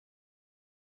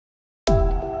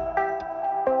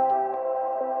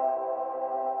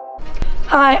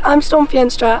Hi, I'm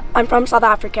Veenstra. I'm from South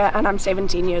Africa and I'm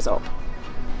 17 years old.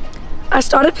 I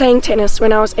started playing tennis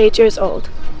when I was 8 years old.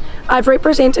 I've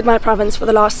represented my province for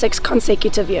the last 6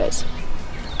 consecutive years.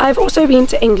 I've also been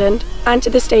to England and to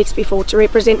the States before to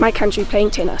represent my country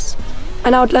playing tennis,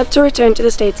 and I would love to return to the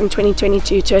States in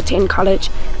 2022 to attend college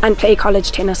and play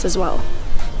college tennis as well.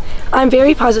 I'm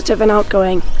very positive and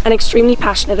outgoing and extremely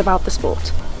passionate about the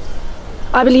sport.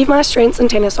 I believe my strengths in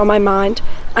tennis are my mind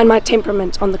and my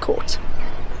temperament on the court.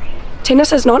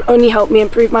 Tennis has not only helped me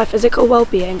improve my physical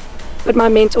well-being, but my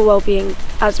mental well-being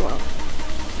as well.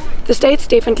 The States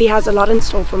definitely has a lot in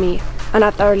store for me, and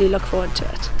I thoroughly look forward to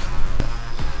it.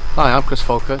 Hi, I'm Chris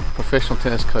Volker, professional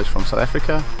tennis coach from South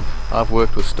Africa. I've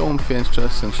worked with Veenstra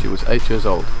since she was 8 years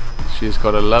old. She's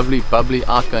got a lovely, bubbly,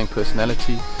 outgoing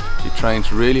personality. She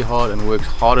trains really hard and works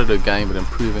hard at her game at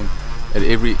improving at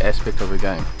every aspect of her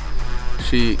game.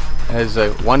 She has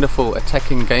a wonderful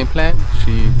attacking game plan.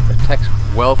 She attacks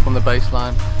well from the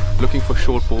baseline, looking for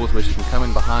short balls where she can come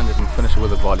in behind it and finish it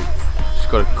with a volley. She's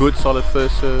got a good solid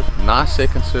first serve, nice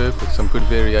second serve with some good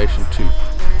variation too.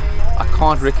 I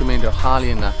can't recommend her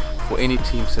highly enough for any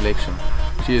team selection.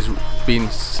 She has been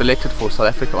selected for South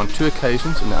Africa on 2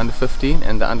 occasions in the under 15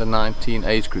 and the under 19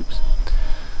 age groups.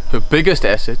 Her biggest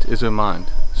asset is her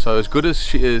mind. So as good as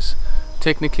she is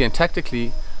technically and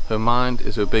tactically, her mind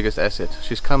is her biggest asset.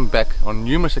 She's come back on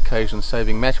numerous occasions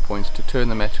saving match points to turn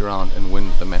the match around and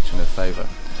win the match in her favour.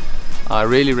 I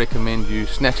really recommend you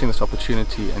snatching this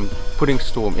opportunity and putting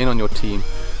Storm in on your team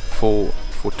for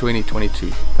 2022.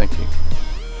 Thank you.